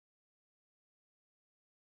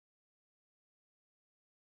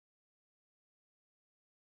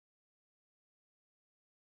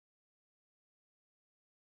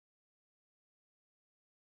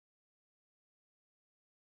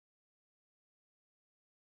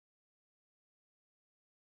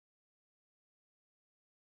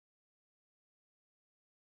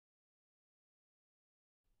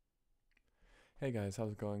Hey guys,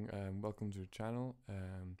 how's it going? Welcome to the channel.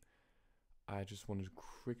 I just wanted to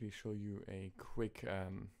quickly show you a quick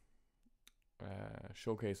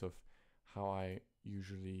showcase of how I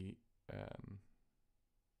usually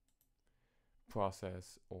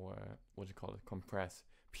process, or what do you call it, compress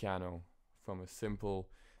piano from a simple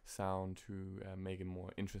sound to make it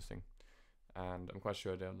more interesting. And I'm quite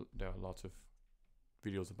sure there are lots of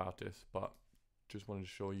videos about this, but just wanted to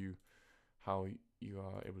show you how you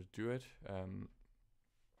are able to do it.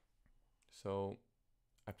 So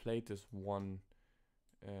I played this one,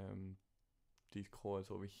 these chords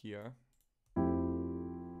over here.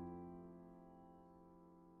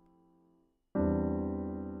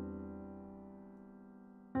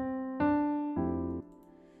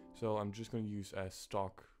 So I'm just going to use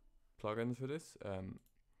stock plugins for this,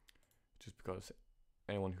 just because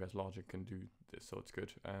anyone who has Logic can do this, so it's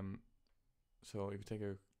good. So if you take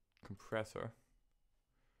a compressor,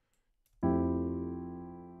 a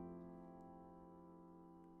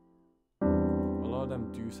lot of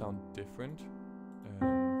them do sound different. I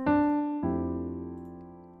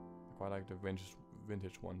quite like the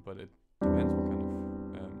vintage one, but it depends what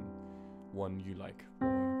kind of one you like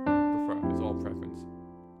or prefer. It's all preference.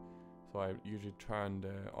 So I usually turn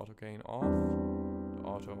the auto gain off, the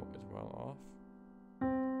auto as well off,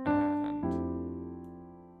 and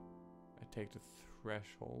I take the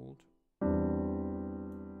threshold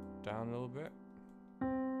down a little bit.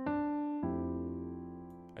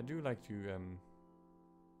 I do like to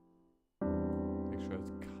make sure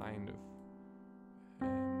it's kind of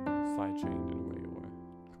sidechained in a way, or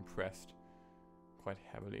compressed quite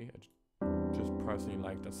heavily. I just personally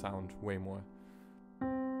like the sound way more.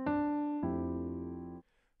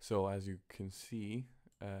 So as you can see,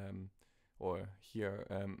 or hear,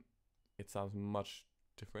 it sounds much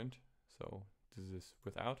different. So this is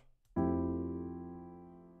without.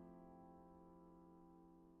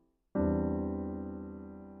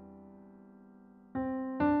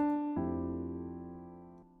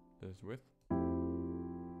 This is with.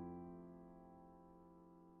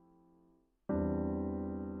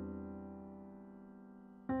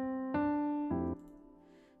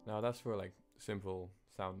 Now that's for like simple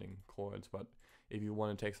sounding chords, but if you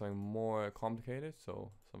want to take something more complicated,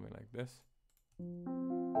 so something like this.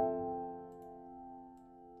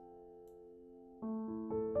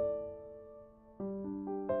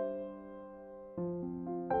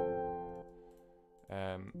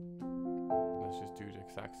 Let's just do the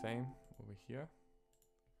exact same over here.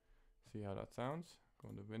 See how that sounds. Go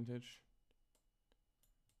into vintage.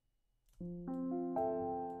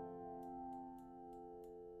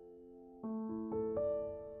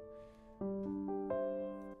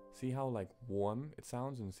 See how like warm it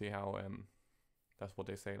sounds, and see how that's what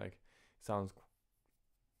they say, like it sounds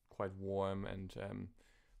quite warm and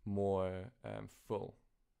more full.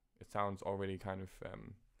 It sounds already kind of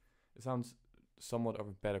it sounds somewhat of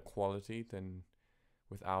a better quality than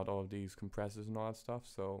without all of these compressors and all that stuff.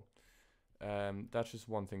 So that's just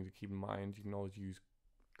one thing to keep in mind. You can always use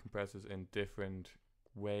compressors in different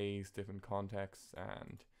ways, different contexts,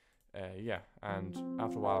 and yeah, and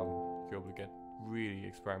after a while you're able to get really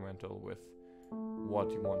experimental with what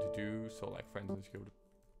you want to do. So like, for instance, you're able to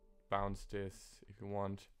bounce this if you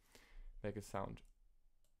want, make it sound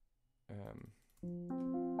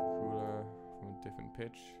cooler from a different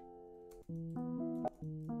pitch.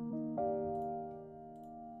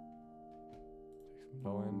 Take some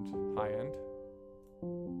low end, high end.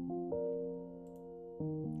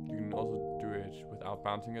 You can also do it without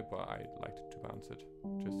bouncing it, but I like to bounce it,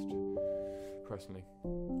 just personally.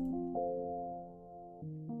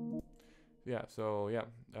 Yeah, so yeah,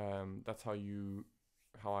 that's how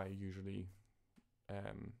I usually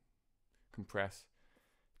compress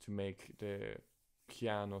to make the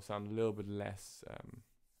piano sound a little bit less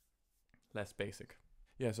basic.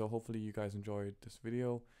 Yeah, so hopefully you guys enjoyed this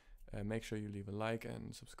video. Make sure you leave a like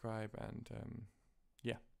and subscribe, and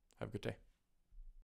yeah, have a good day.